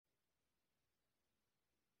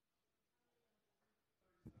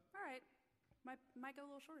Might go a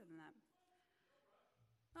little shorter than that.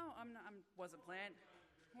 No, wasn't planning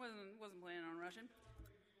on rushing.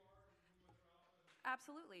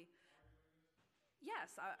 Absolutely.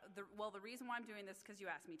 Yes. The reason why I'm doing this is because you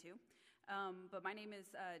asked me to. But my name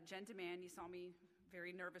is Jen Deman. You saw me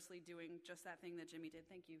very nervously doing just that thing that Jimmy did.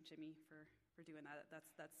 Thank you, Jimmy, for doing that.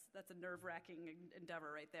 That's a nerve-wracking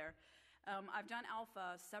endeavor right there. I've done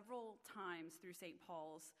Alpha several times through St.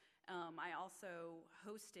 Paul's. I also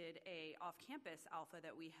hosted a off-campus Alpha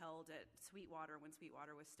that we held at Sweetwater when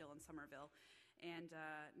Sweetwater was still in Somerville. And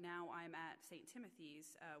now I'm at St.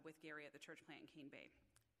 Timothy's with Gary at the church plant in Cane Bay.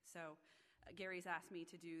 So Gary's asked me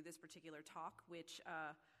to do this particular talk, which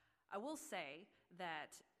I will say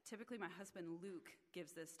that typically my husband Luke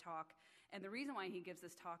gives this talk. And the reason why he gives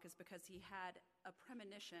this talk is because he had a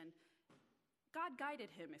premonition. God guided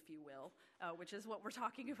him, if you will, which is what we're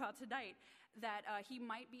talking about tonight, that he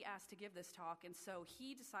might be asked to give this talk. And so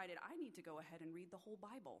he decided, I need to go ahead and read the whole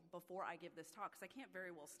Bible before I give this talk, because I can't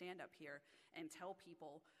very well stand up here and tell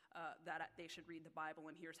people that they should read the Bible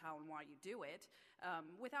and here's how and why you do it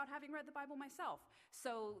without having read the Bible myself.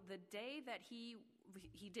 So the day that he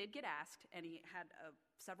did get asked, and he had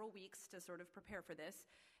several weeks to sort of prepare for this,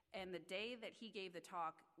 and the day that he gave the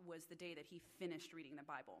talk was the day that he finished reading the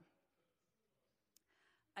Bible.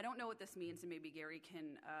 I don't know what this means, and maybe Gary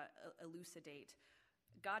can elucidate.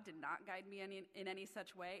 God did not guide me in any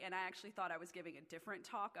such way, and I actually thought I was giving a different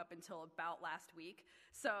talk up until about last week.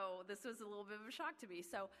 So this was a little bit of a shock to me.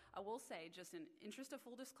 So I will say, just in interest of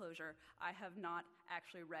full disclosure, I have not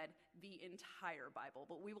actually read the entire Bible,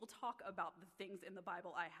 but we will talk about the things in the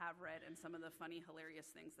Bible I have read and some of the funny, hilarious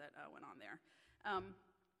things that went on there.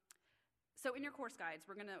 So in your course guides,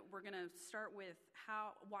 we're gonna start with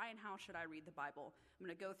why and how should I read the Bible. I'm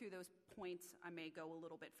gonna go through those points. I may go a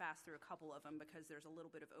little bit fast through a couple of them because there's a little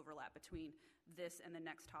bit of overlap between this and the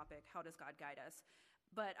next topic. How does God guide us?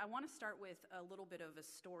 But I want to start with a little bit of a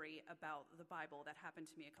story about the Bible that happened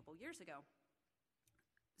to me a couple years ago.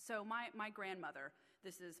 So my grandmother,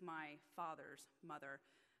 this is my father's mother,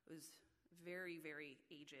 was very, very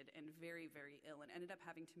aged and very, very ill, and ended up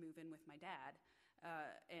having to move in with my dad,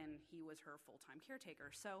 and he was her full-time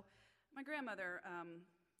caretaker. So my grandmother,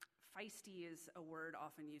 feisty is a word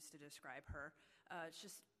often used to describe her. It's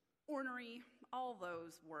just ornery, all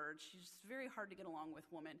those words. She's just very hard to get along with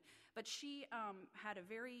woman. But she had a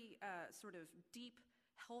very sort of deep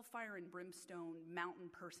hellfire and brimstone mountain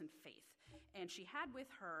person faith. And she had with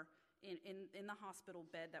her in the hospital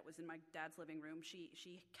bed that was in my dad's living room,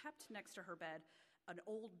 she kept next to her bed an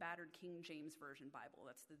old battered King James Version Bible.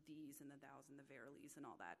 That's the these and the thous and the verilies and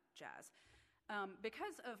all that jazz.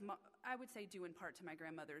 Because of, I would say due in part to my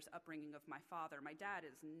grandmother's upbringing of my father, my dad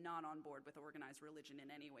is not on board with organized religion in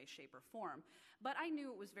any way, shape, or form. But I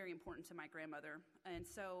knew it was very important to my grandmother. And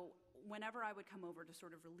so whenever I would come over to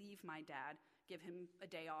sort of relieve my dad, give him a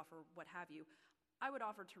day off or what have you, I would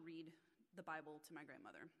offer to read the Bible to my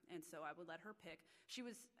grandmother. And so I would let her pick. She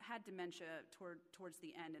had dementia towards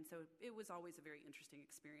the end, and so it was always a very interesting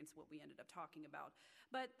experience what we ended up talking about.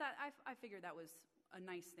 But that I figured that was a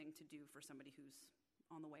nice thing to do for somebody who's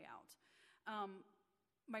on the way out.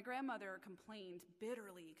 My grandmother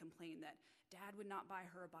bitterly complained that Dad would not buy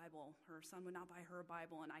her a Bible, her son would not buy her a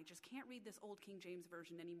Bible, and I just can't read this old King James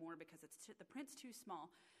Version anymore because the print's too small.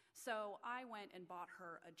 So I went and bought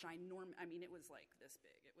her a ginormous, it was like this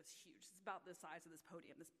big, it was huge. It's about the size of this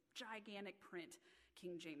podium, this gigantic print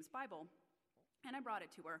King James Bible. And I brought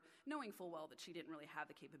it to her, knowing full well that she didn't really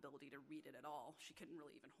have the capability to read it at all. She couldn't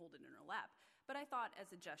really even hold it in her lap. But I thought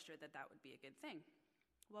as a gesture that would be a good thing.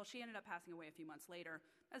 Well, she ended up passing away a few months later,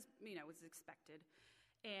 as was expected.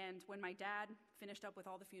 And when my dad finished up with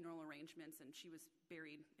all the funeral arrangements and she was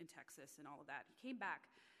buried in Texas and all of that, he came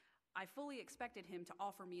back. I fully expected him to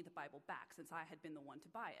offer me the Bible back since I had been the one to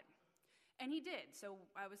buy it. And he did. So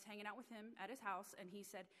I was hanging out with him at his house, and he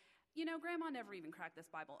said, Grandma never even cracked this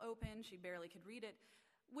Bible open. She barely could read it.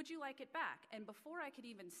 Would you like it back? And before I could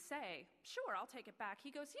even say, sure, I'll take it back, he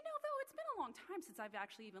goes, though, it's been a long time since I've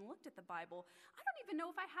actually even looked at the Bible. I don't even know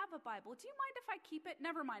if I have a Bible. Do you mind if I keep it?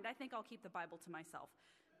 Never mind, I think I'll keep the Bible to myself.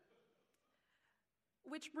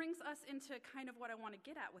 Which brings us into kind of what I want to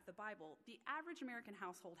get at with the Bible. The average American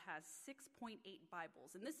household has 6.8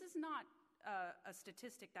 Bibles, and this is not a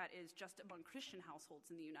statistic that is just among Christian households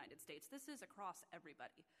in the United States. This is across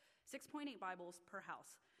everybody. 6.8 Bibles per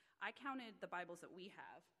house. I counted the Bibles that we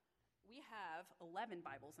have, We have 11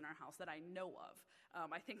 Bibles in our house that I know of.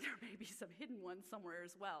 I think there may be some hidden ones somewhere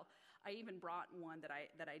as well. I even brought one that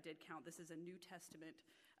I did count. This is a New Testament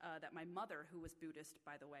that my mother, who was Buddhist,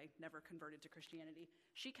 by the way, never converted to Christianity,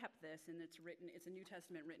 she kept this, and it's a New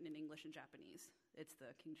Testament written in English and Japanese. It's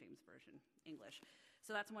the King James Version, English.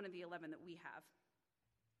 So that's one of the 11 that we have.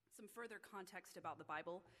 Some further context about the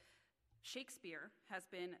Bible. Shakespeare has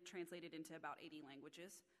been translated into about 80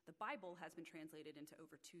 languages. The Bible has been translated into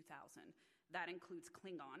over 2,000. That includes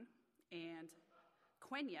Klingon and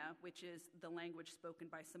Quenya, which is the language spoken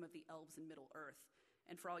by some of the elves in Middle-earth.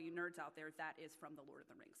 And for all you nerds out there, that is from The Lord of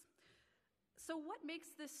the Rings. So what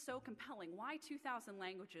makes this so compelling? Why 2,000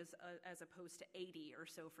 languages as opposed to 80 or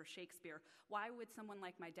so for Shakespeare? Why would someone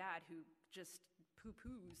like my dad, who just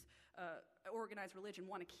poo-poos organized religion,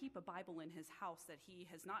 want to keep a Bible in his house that he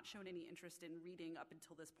has not shown any interest in reading up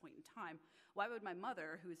until this point in time? Why would my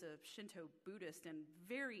mother, who's a Shinto Buddhist and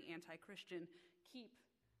very anti-Christian, keep...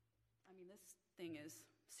 this thing is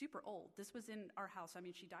super old. This was in our house.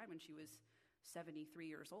 She died when she was 73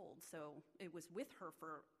 years old, so it was with her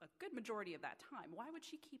for a good majority of that time. Why would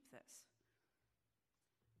she keep this?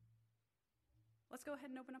 Let's go ahead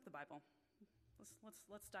and open up the Bible.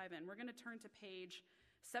 Let's dive in. We're going to turn to page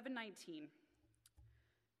 719.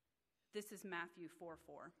 This is Matthew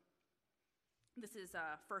 4:4. This is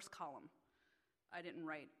first column. I didn't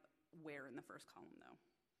write where in the first column, though.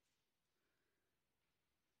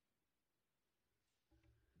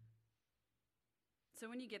 So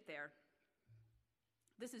when you get there,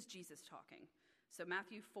 this is Jesus talking. So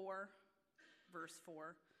Matthew 4, verse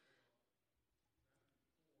 4.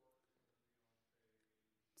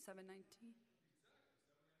 719.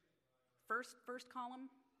 First column.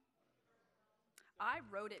 I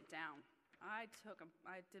wrote it down. I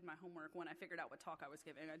did my homework when I figured out what talk I was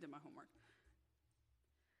giving. I did my homework.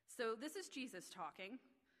 So this is Jesus talking.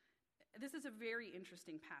 This is a very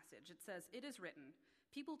interesting passage. It says, "It is written,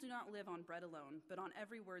 people do not live on bread alone, but on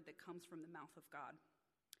every word that comes from the mouth of God."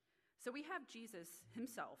 So we have Jesus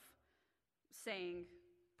himself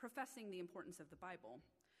professing the importance of the Bible,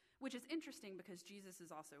 which is interesting because Jesus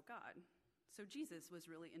is also God. So Jesus was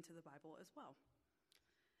really into the Bible as well.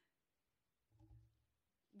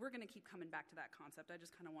 We're going to keep coming back to that concept. I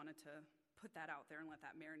just kind of wanted to put that out there and let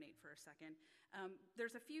that marinate for a second.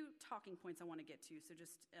 There's a few talking points I want to get to, so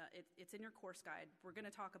just it's in your course guide. We're going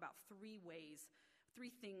to talk about three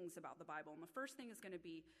things about the Bible. And the first thing is going to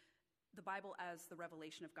be the Bible as the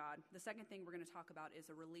revelation of God. The second thing we're going to talk about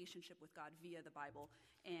is a relationship with God via the Bible.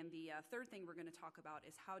 And the third thing we're going to talk about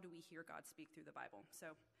is how do we hear God speak through the Bible.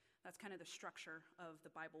 So that's kind of the structure of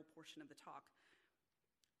the Bible portion of the talk.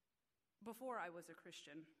 Before I was a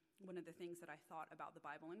Christian, one of the things that I thought about the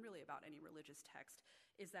Bible, and really about any religious text,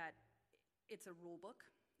 is that it's a rule book.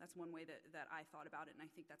 That's one way that I thought about it, and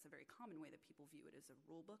I think that's a very common way that people view it, as a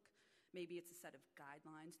rule book. Maybe it's a set of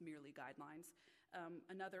guidelines, merely guidelines.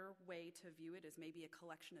 Another way to view it is maybe a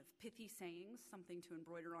collection of pithy sayings, something to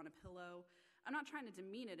embroider on a pillow. I'm not trying to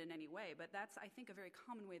demean it in any way, but that's, I think, a very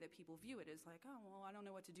common way that people view it, is like, oh, well, I don't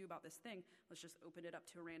know what to do about this thing. Let's just open it up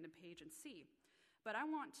to a random page and see. But I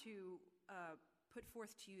want to put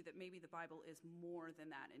forth to you that maybe the Bible is more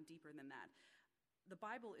than that and deeper than that. The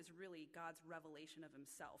Bible is really God's revelation of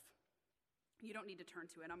himself. You don't need to turn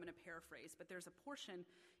to it. I'm going to paraphrase, but there's a portion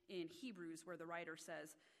in Hebrews where the writer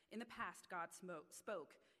says, "In the past, God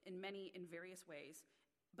spoke in various ways,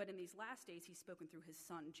 but in these last days, he's spoken through his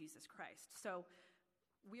Son, Jesus Christ." So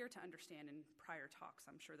we are to understand, in prior talks,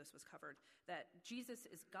 I'm sure this was covered, that Jesus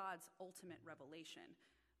is God's ultimate revelation.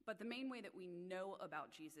 But the main way that we know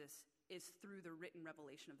about Jesus is through the written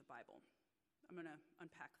revelation of the Bible. I'm going to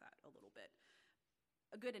unpack that a little bit.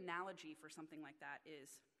 A good analogy for something like that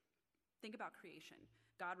is, think about creation.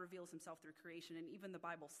 God reveals himself through creation, and even the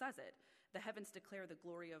Bible says it. The heavens declare the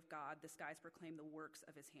glory of God. The skies proclaim the works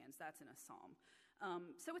of his hands. That's in a psalm.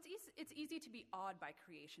 So it's easy to be awed by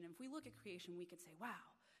creation. If we look at creation, we could say, wow,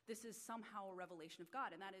 this is somehow a revelation of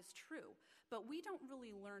God, and that is true. But we don't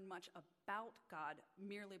really learn much about God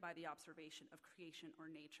merely by the observation of creation or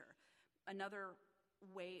nature. Another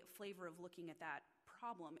flavor of looking at that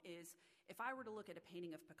problem is, if I were to look at a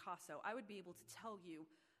painting of Picasso, I would be able to tell you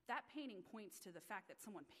that painting points to the fact that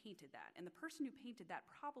someone painted that. And the person who painted that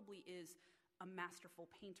probably is a masterful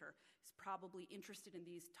painter. He's probably interested in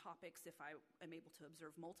these topics if I am able to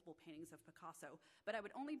observe multiple paintings of Picasso. But I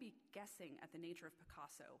would only be guessing at the nature of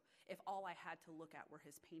Picasso if all I had to look at were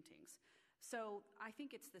his paintings. So I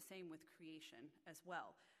think it's the same with creation as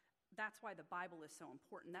well. That's why the Bible is so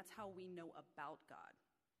important. That's how we know about God.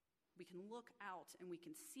 We can look out and we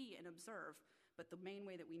can see and observe, but the main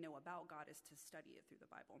way that we know about God is to study it through the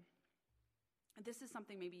Bible. This is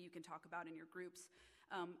something maybe you can talk about in your groups.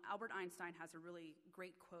 Albert Einstein has a really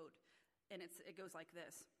great quote, and it goes like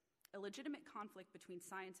this. A legitimate conflict between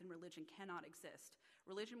science and religion cannot exist.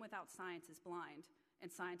 Religion without science is blind, and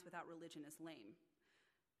science without religion is lame.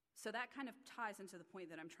 So that kind of ties into the point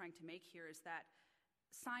that I'm trying to make here, is that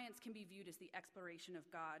science can be viewed as the exploration of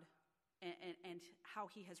God and how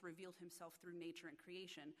he has revealed himself through nature and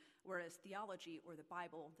creation, whereas theology, or the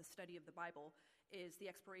Bible, the study of the Bible, is the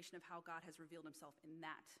exploration of how God has revealed himself in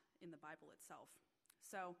the Bible itself.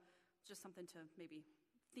 So just something to maybe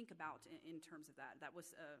think about in terms of that. That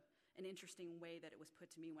was an interesting way that it was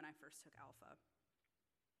put to me when I first took Alpha.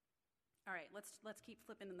 All right, let's keep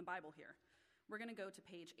flipping in the Bible here. We're going to go to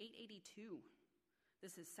page 882.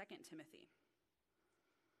 This is 2 Timothy.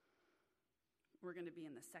 We're going to be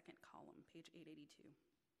in the second column, page 882.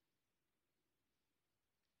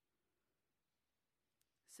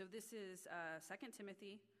 So this is 2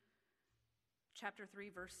 Timothy chapter 3,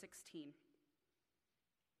 verse 16.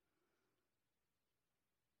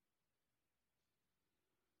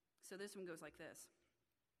 So this one goes like this.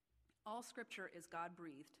 All scripture is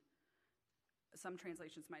God-breathed. Some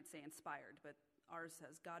translations might say inspired, but ours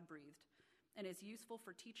says God-breathed, and is useful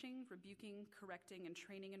for teaching, rebuking, correcting, and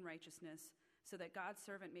training in righteousness, so that God's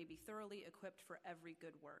servant may be thoroughly equipped for every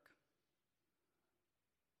good work.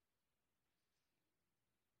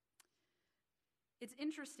 It's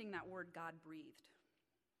interesting, that word God-breathed,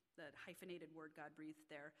 that hyphenated word God-breathed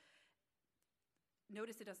there.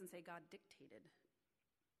 Notice it doesn't say God dictated.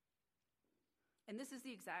 And this is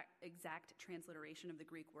the exact transliteration of the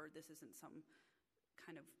Greek word. This isn't some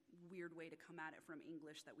kind of weird way to come at it from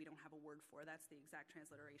English that we don't have a word for. That's the exact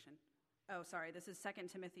transliteration. Oh, sorry, this is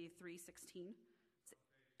 2 Timothy 3:16. It's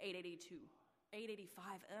 882.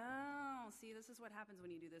 885. Oh, see, this is what happens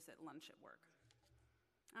when you do this at lunch at work.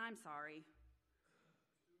 I'm sorry.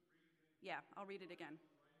 Yeah, I'll read it again.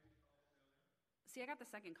 See, I got the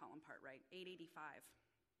second column part right. 885.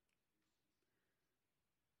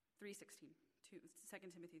 3:16. 2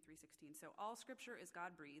 Timothy 3:16. So all scripture is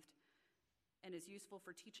God-breathed and is useful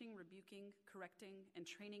for teaching, rebuking, correcting, and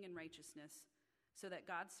training in righteousness, so that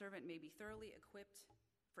God's servant may be thoroughly equipped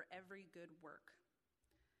for every good work.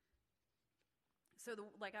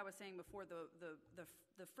 So like I was saying before,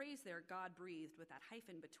 the phrase there, God-breathed, with that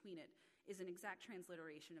hyphen between it, is an exact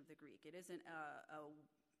transliteration of the Greek. It isn't a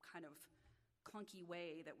kind of clunky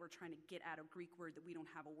way that we're trying to get at a Greek word that we don't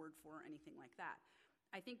have a word for or anything like that.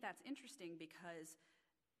 I think that's interesting because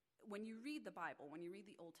when you read the Bible, when you read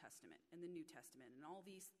the Old Testament and the New Testament and all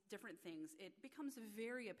these different things, it becomes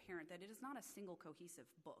very apparent that it is not a single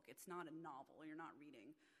cohesive book. It's not a novel. You're not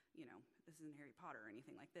reading, this isn't Harry Potter or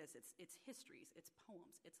anything like this. It's histories, it's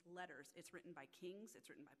poems, it's letters. It's written by kings,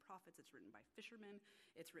 it's written by prophets, it's written by fishermen,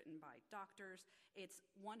 it's written by doctors. It's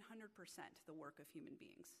 100% the work of human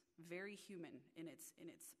beings. Very human in its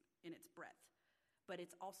breadth. But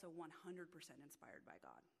it's also 100% inspired by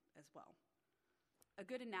God as well. A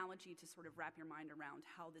good analogy to sort of wrap your mind around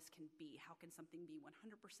how this can be, how can something be 100%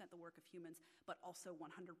 the work of humans, but also 100%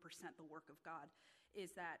 the work of God,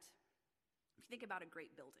 is that if you think about a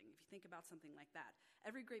great building, if you think about something like that,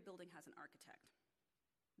 every great building has an architect.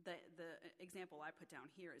 The example I put down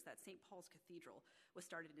here is that St. Paul's Cathedral was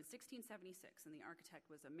started in 1676, and the architect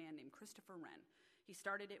was a man named Christopher Wren. He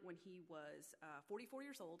started it when he was 44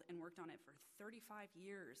 years old and worked on it for 35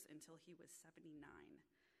 years until he was 79.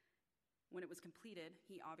 When it was completed,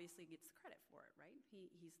 he obviously gets the credit for it, right?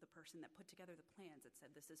 He's the person that put together the plans that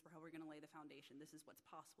said, this is how we're going to lay the foundation. This is what's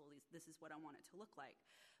possible. This is what I want it to look like.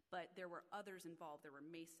 But there were others involved. There were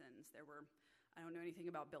masons. There were, I don't know anything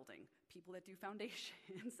about building, people that do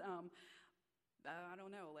foundations. I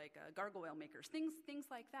don't know, like gargoyle makers, things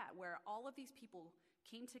like that, where all of these people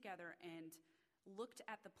came together and looked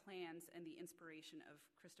at the plans and the inspiration of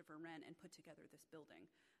Christopher Wren and put together this building.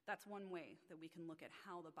 That's one way that we can look at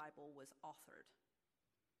how the Bible was authored.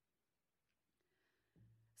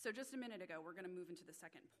 So just a minute ago, we're going to move into the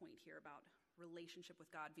second point here about relationship with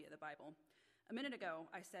God via the Bible. A minute ago,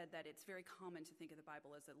 I said that it's very common to think of the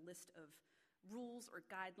Bible as a list of rules or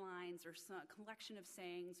guidelines or some collection of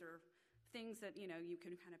sayings or things that, you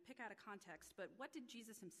can kind of pick out of context. But what did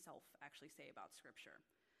Jesus himself actually say about Scripture?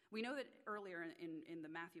 We know that earlier in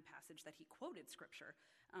the Matthew passage that he quoted Scripture,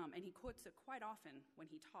 and he quotes it quite often when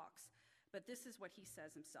he talks. But this is what he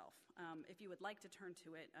says himself. If you would like to turn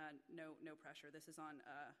to it, no pressure. This is on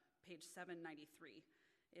page 793.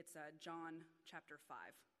 It's John chapter 5.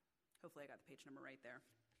 Hopefully I got the page number right there.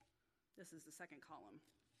 This is the second column.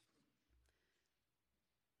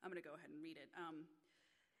 I'm going to go ahead and read it.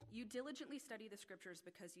 You diligently study the Scriptures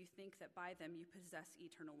because you think that by them you possess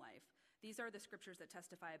eternal life. These are the scriptures that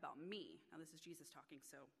testify about me. Now, this is Jesus talking,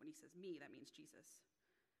 so when he says me, that means Jesus.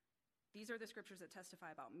 These are the scriptures that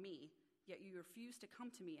testify about me, yet you refuse to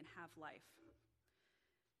come to me and have life.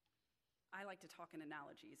 I like to talk in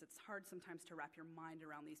analogies. It's hard sometimes to wrap your mind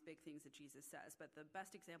around these big things that Jesus says, but the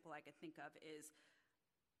best example I could think of is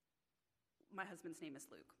my husband's name is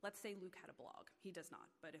Luke. Let's say Luke had a blog. He does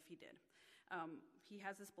not, but if he did. He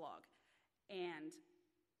has this blog, and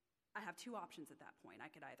I have two options at that point. I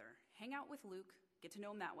could either hang out with Luke, get to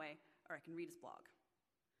know him that way, or I can read his blog.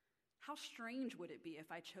 How strange would it be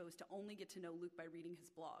if I chose to only get to know Luke by reading his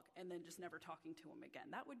blog and then just never talking to him again?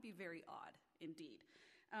 That would be very odd indeed.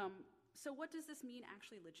 So what does this mean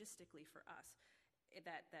actually logistically for us,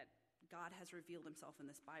 that God has revealed himself in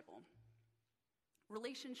this Bible?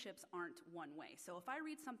 Relationships aren't one way. So if I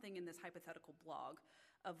read something in this hypothetical blog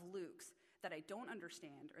of Luke's that I don't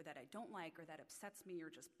understand or that I don't like or that upsets me or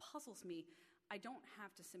just puzzles me, I don't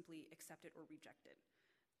have to simply accept it or reject it.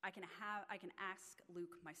 I can ask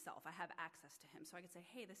Luke myself. I have access to him. So I can say,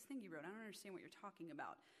 hey, this thing you wrote, I don't understand what you're talking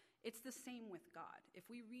about. It's the same with God. If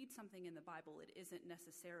we read something in the Bible, it isn't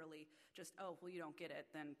necessarily just, oh, well, you don't get it,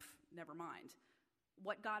 then never mind.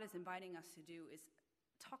 What God is inviting us to do is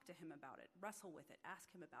talk to him about it, wrestle with it, ask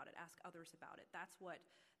him about it, ask others about it. That's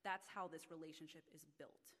how this relationship is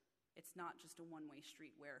built. It's not just a one-way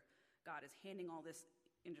street where God is handing all this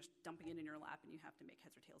and just dumping it in your lap and you have to make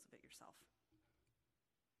heads or tails of it yourself.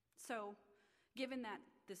 So, given that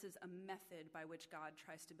this is a method by which God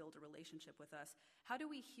tries to build a relationship with us, how do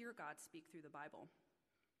we hear God speak through the Bible?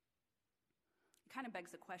 It kind of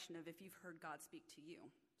begs the question of if you've heard God speak to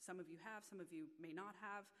you. Some of you have, some of you may not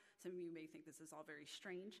have, some of you may think this is all very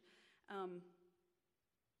strange. I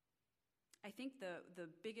think the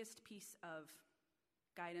biggest piece of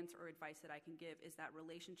guidance or advice that I can give is that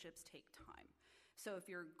relationships take time. So if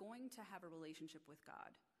you're going to have a relationship with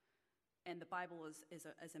God, and the Bible is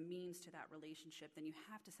a means to that relationship, then you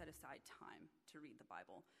have to set aside time to read the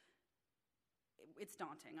Bible. It's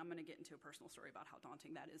daunting. I'm going to get into a personal story about how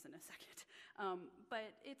daunting that is in a second.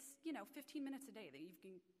 But it's, 15 minutes a day that you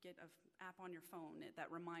can get an app on your phone that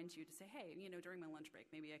reminds you to say, hey, during my lunch break,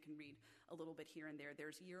 maybe I can read a little bit here and there.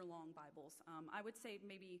 There's year-long Bibles. I would say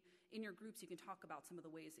maybe in your groups you can talk about some of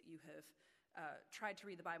the ways that you have tried to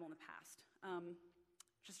read the Bible in the past.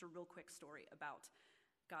 Just a real quick story about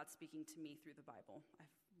God speaking to me through the Bible. I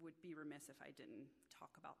would be remiss if I didn't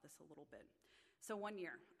talk about this a little bit. So one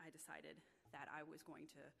year, I decided that I was going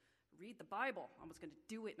to read the Bible. I was going to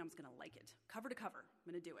do it, and I was going to like it. Cover to cover, I'm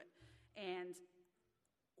going to do it. And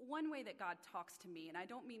one way that God talks to me, and I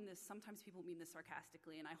don't mean this, sometimes people mean this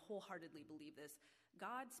sarcastically, and I wholeheartedly believe this,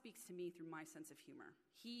 God speaks to me through my sense of humor.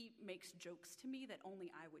 He makes jokes to me that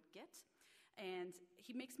only I would get. And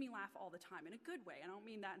he makes me laugh all the time in a good way. I don't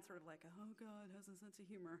mean that in sort of like, oh, God has a sense of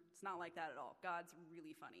humor. It's not like that at all. God's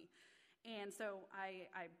really funny. And so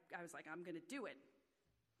I was like, I'm going to do it.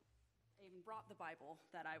 I even brought the Bible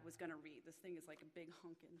that I was going to read. This thing is like a big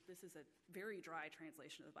hunkin'. This is a very dry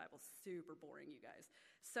translation of the Bible. Super boring, you guys.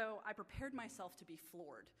 So I prepared myself to be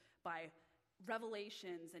floored by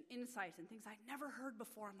revelations and insights and things I'd never heard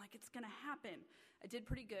before. I'm like, it's going to happen. I did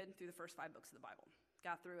pretty good through the first 5 books of the Bible.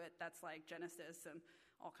 Got through it. That's like Genesis and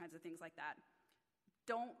all kinds of things like that.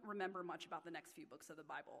 Don't remember much about the next few books of the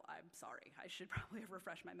Bible. I'm sorry. I should probably have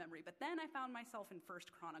refreshed my memory. But then I found myself in 1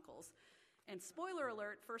 Chronicles. And spoiler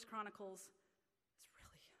alert, 1 Chronicles is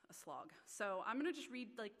really a slog. So I'm going to just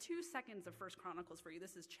read like 2 seconds of 1 Chronicles for you.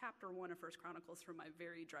 This is chapter 1 of 1 Chronicles from my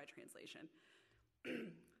very dry translation.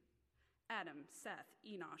 Adam, Seth,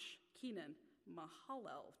 Enosh, Kenan,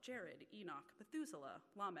 Mahalalel, Jared, Enoch, Methuselah,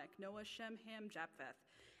 Lamech, Noah, Shem, Ham, Japheth.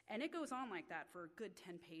 And it goes on like that for a good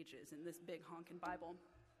 10 pages in this big honkin' Bible.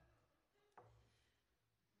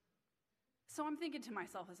 So I'm thinking to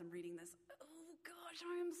myself as I'm reading this, oh gosh,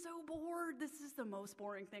 I am so bored. This is the most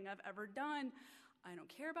boring thing I've ever done. I don't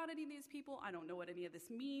care about any of these people. I don't know what any of this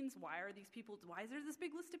means. Why is there this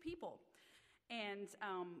big list of people? And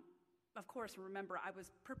of course, remember, I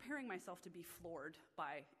was preparing myself to be floored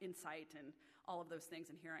by insight and all of those things,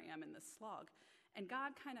 and here I am in this slog. And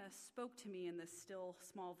God kind of spoke to me in this still,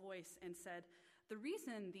 small voice and said, the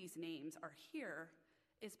reason these names are here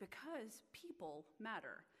is because people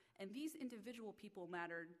matter. And these individual people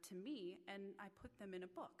mattered to me, and I put them in a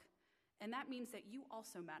book. And that means that you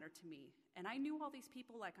also matter to me. And I knew all these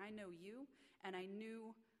people like I know you, and I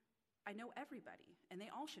know everybody, and they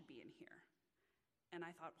all should be in here. And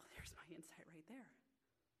I thought, well, there's my insight right there.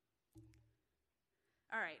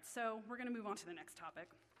 All right, so we're going to move on to the next topic.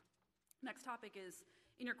 Next topic is,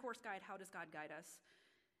 in your course guide, how does God guide us?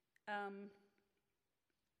 I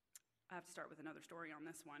have to start with another story on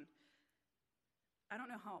this one. I don't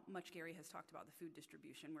know how much Gary has talked about the food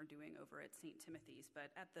distribution we're doing over at St. Timothy's, but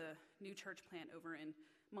at the new church plant over in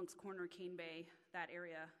Monk's Corner, Cane Bay, that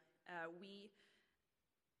area, we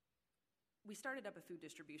started up a food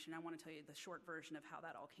distribution. I want to tell you the short version of how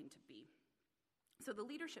that all came to be. So the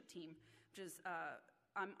leadership team, which is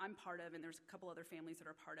I'm part of, and there's a couple other families that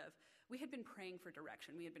are part of, we had been praying for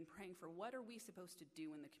direction. We had been praying for what are we supposed to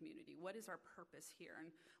do in the community? What is our purpose here?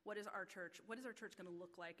 And what is our church going to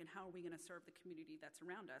look like? And how are we going to serve the community that's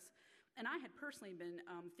around us? And I had personally been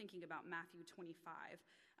thinking about Matthew 25.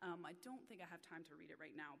 I don't think I have time to read it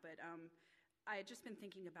right now, but I had just been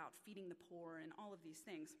thinking about feeding the poor and all of these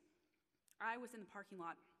things. I was in the parking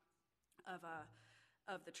lot of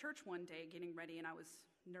the church one day getting ready, and I was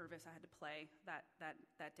nervous. I had to play that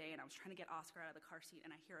day, and I was trying to get Oscar out of the car seat,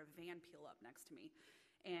 and I hear a van peel up next to me.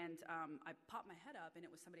 And I popped my head up, and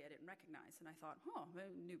it was somebody I didn't recognize. And I thought, oh, a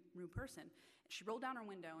new person. She rolled down her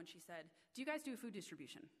window, and she said, "Do you guys do food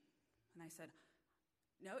distribution?" And I said,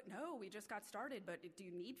 No, we just got started, but do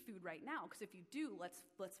you need food right now? Because if you do, let's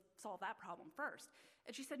solve that problem first.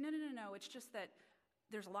 And she said, no, it's just that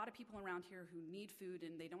there's a lot of people around here who need food,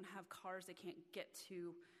 and they don't have cars. They can't get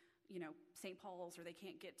to St. Paul's, or they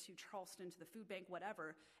can't get to Charleston, to the food bank,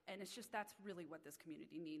 whatever. And it's just, that's really what this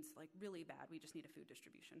community needs, like really bad. We just need a food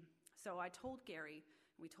distribution. So I told Gary,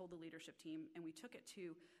 and we told the leadership team, and we took it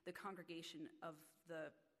to the congregation of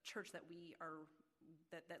the church that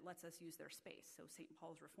that lets us use their space. So St.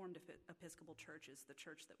 Paul's Reformed Episcopal Church is the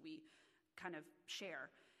church that we kind of share.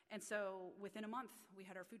 And so within a month, we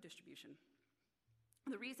had our food distribution.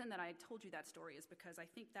 The reason that I told you that story is because I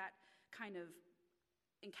think that kind of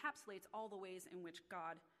encapsulates all the ways in which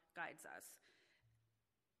God guides us.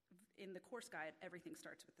 In the course guide, everything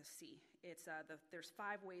starts with the C. It's there's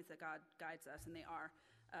 5 ways that God guides us, and they are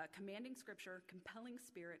commanding scripture, compelling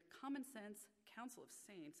spirit, common sense, counsel of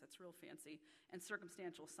saints, that's real fancy, and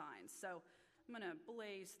circumstantial signs. So I'm going to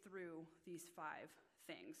blaze through these 5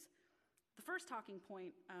 things. The first talking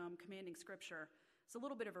point, commanding scripture, is a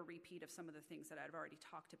little bit of a repeat of some of the things that I've already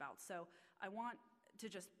talked about. So I want to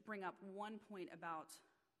just bring up one point about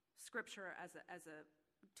scripture as a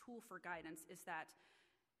tool for guidance, is that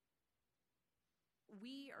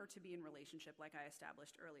we are to be in relationship, like I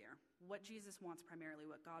established earlier. What Jesus wants primarily,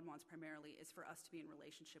 what God wants primarily, is for us to be in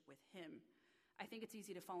relationship with him. I think it's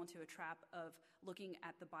easy to fall into a trap of looking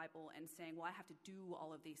at the Bible and saying, well, I have to do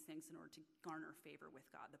all of these things in order to garner favor with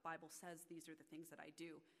God. The Bible says these are the things that I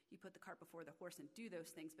do. You put the cart before the horse and do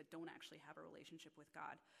those things, but don't actually have a relationship with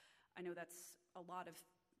God. I know that's a lot of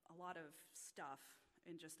stuff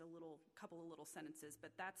in just couple of little sentences,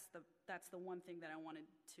 but that's the one thing that I wanted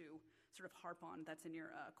to sort of harp on. That's in your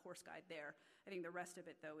course guide there. I think the rest of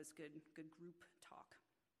it, though, is good group talk.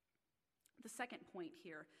 The second point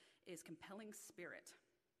here is compelling spirit.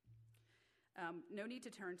 No need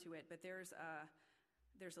to turn to it, but there's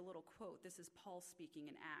a little quote. This is Paul speaking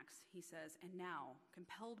in Acts. He says, "And now,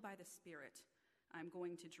 compelled by the Spirit, I'm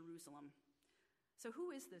going to Jerusalem." So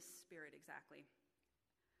who is this Spirit exactly?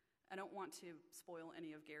 I don't want to spoil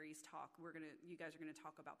any of Gary's talk. You guys are going to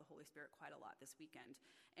talk about the Holy Spirit quite a lot this weekend,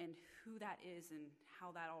 and who that is and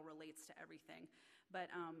how that all relates to everything. But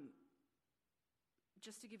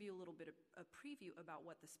just to give you a little bit of a preview about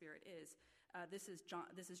what the Spirit is, this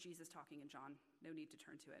is Jesus talking in John. No need to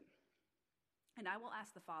turn to it. "And I will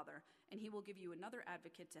ask the Father, and he will give you another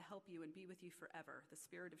advocate to help you and be with you forever, the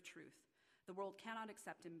Spirit of truth. The world cannot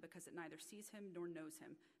accept him because it neither sees him nor knows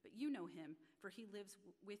him, but you know him, for he lives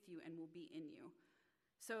with you and will be in you."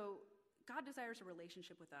 So God desires a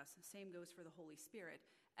relationship with us. Same goes for the Holy Spirit.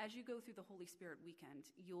 As you go through the Holy Spirit weekend,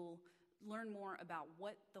 you'll learn more about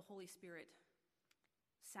what the Holy Spirit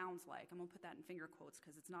sounds like. I'm going to put that in finger quotes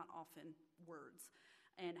because it's not often words,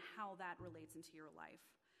 and how that relates into your life.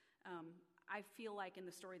 I feel like in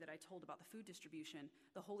the story that I told about the food distribution,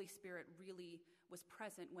 the Holy Spirit really was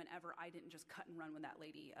present whenever I didn't just cut and run when that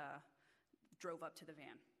lady drove up to the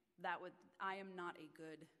van. I am not a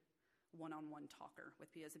good one-on-one talker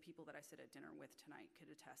as the people that I sit at dinner with tonight could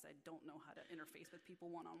attest. I don't know how to interface with people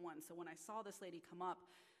one-on-one. So when I saw this lady come up,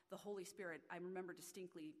 the Holy Spirit, I remember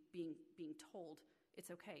distinctly being told,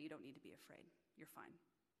 "It's okay, you don't need to be afraid. You're fine.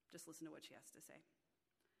 Just listen to what she has to say."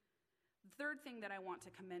 The third thing that I want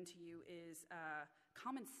to commend to you is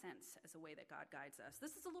common sense as a way that God guides us.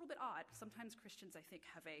 This is a little bit odd. Sometimes Christians, I think,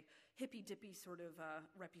 have a hippy-dippy sort of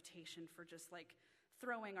reputation for just like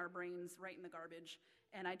throwing our brains right in the garbage,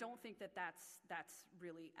 and I don't think that that's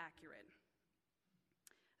really accurate.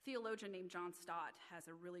 A theologian named John Stott has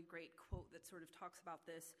a really great quote that sort of talks about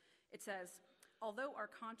this. It says, "Although our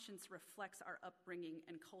conscience reflects our upbringing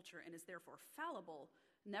and culture and is therefore fallible,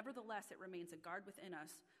 nevertheless, it remains a guard within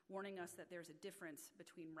us, warning us that there's a difference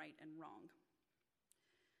between right and wrong.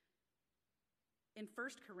 In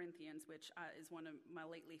 1 Corinthians, which is one of my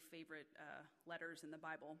lately favorite letters in the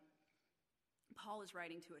Bible, Paul is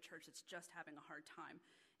writing to a church that's just having a hard time.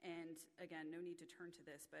 And again, no need to turn to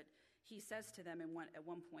this, but he says to them at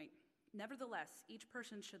one point, "Nevertheless, each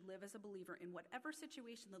person should live as a believer in whatever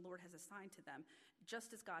situation the Lord has assigned to them,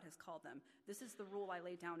 just as God has called them. This is the rule I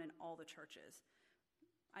lay down in all the churches."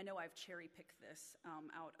 I know I've cherry-picked this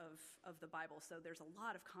out of the Bible, so there's a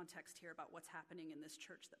lot of context here about what's happening in this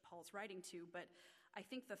church that Paul's writing to, but I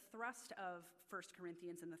think the thrust of 1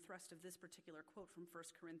 Corinthians and the thrust of this particular quote from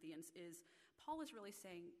 1 Corinthians is Paul is really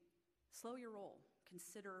saying, slow your roll,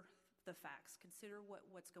 consider the facts, consider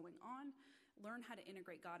what's going on, learn how to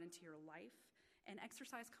integrate God into your life, and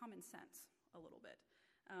exercise common sense a little bit.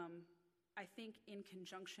 I think in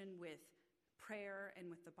conjunction with prayer and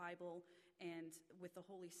with the Bible and with the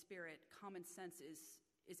Holy Spirit, common sense is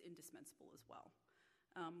indispensable as well.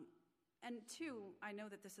 And two, I know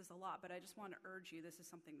that this is a lot, but I just want to urge you, this is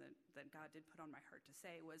something that God did put on my heart to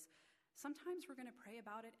say, was sometimes we're going to pray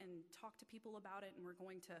about it and talk to people about it, and we're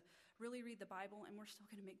going to really read the Bible, and we're still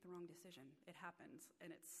going to make the wrong decision. It happens, and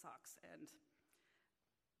it sucks, and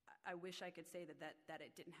I wish I could say that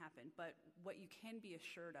it didn't happen, but what you can be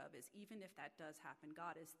assured of is even if that does happen,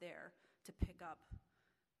 God is there to pick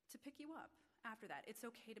you up after that. It's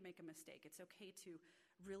okay to make a mistake. It's okay to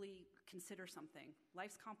really consider something.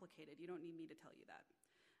 Life's complicated. You don't need me to tell you that.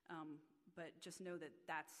 But just know that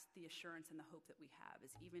that's the assurance and the hope that we have,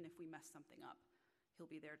 is even if we mess something up, he'll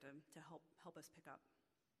be there to help us pick up.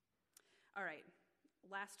 All right,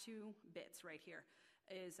 last two bits right here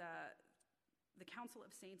is the counsel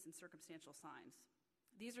of saints and circumstantial signs.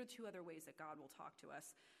 These are two other ways that God will talk to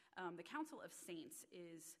us. The counsel of saints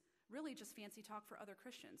is really just fancy talk for other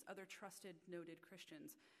Christians, other trusted, noted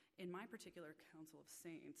Christians. In my particular counsel of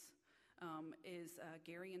saints is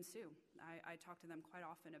Gary and Sue. I talk to them quite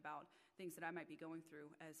often about things that I might be going through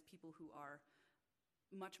as people who are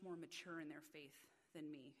much more mature in their faith than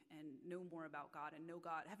me and know more about God and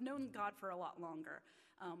have known God for a lot longer.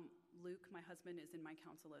 Luke, my husband, is in my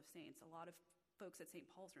counsel of saints. A lot of folks at St.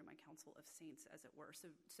 Paul's are in my counsel of saints, as it were.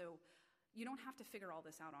 So you don't have to figure all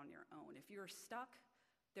this out on your own. If you're stuck,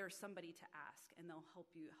 there's somebody to ask, and they'll help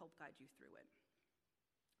guide you through it.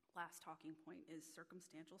 Last talking point is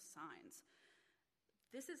circumstantial signs.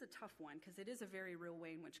 This is a tough one because it is a very real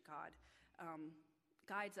way in which God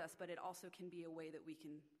guides us, but it also can be a way that we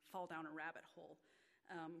can fall down a rabbit hole.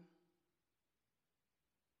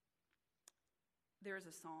 There is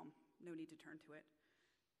a psalm, no need to turn to it,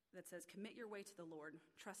 that says, "Commit your way to the Lord,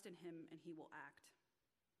 trust in him, and he will act."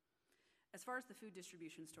 As far as the food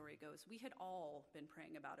distribution story goes, we had all been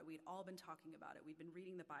praying about it. We'd all been talking about it. We'd been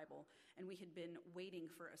reading the Bible, and we had been waiting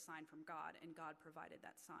for a sign from God, and God provided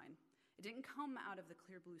that sign. It didn't come out of the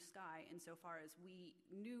clear blue sky insofar as we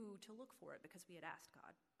knew to look for it because we had asked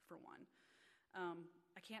God for one.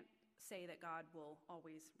 I can't say that God will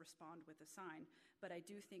always respond with a sign, but I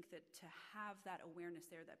do think that to have that awareness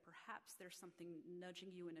there that perhaps there's something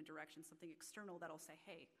nudging you in a direction, something external that'll say,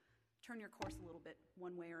 hey, turn your course a little bit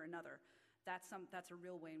one way or another. That's a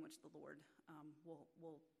real way in which the Lord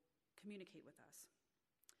will communicate with us.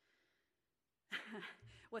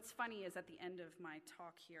 What's funny is at the end of my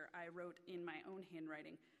talk here, I wrote in my own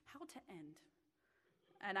handwriting, how to end.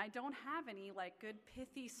 And I don't have any good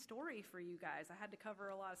pithy story for you guys. I had to cover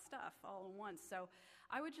a lot of stuff all at once. So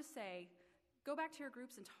I would just say, go back to your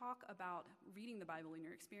groups and talk about reading the Bible and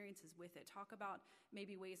your experiences with it. Talk about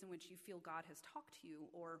maybe ways in which you feel God has talked to you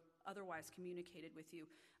or otherwise communicated with you.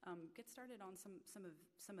 Get started on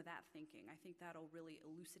some of that thinking. I think that'll really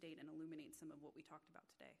elucidate and illuminate some of what we talked about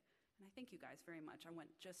today. And I thank you guys very much. I went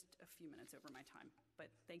just a few minutes over my time, but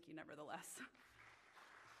thank you nevertheless.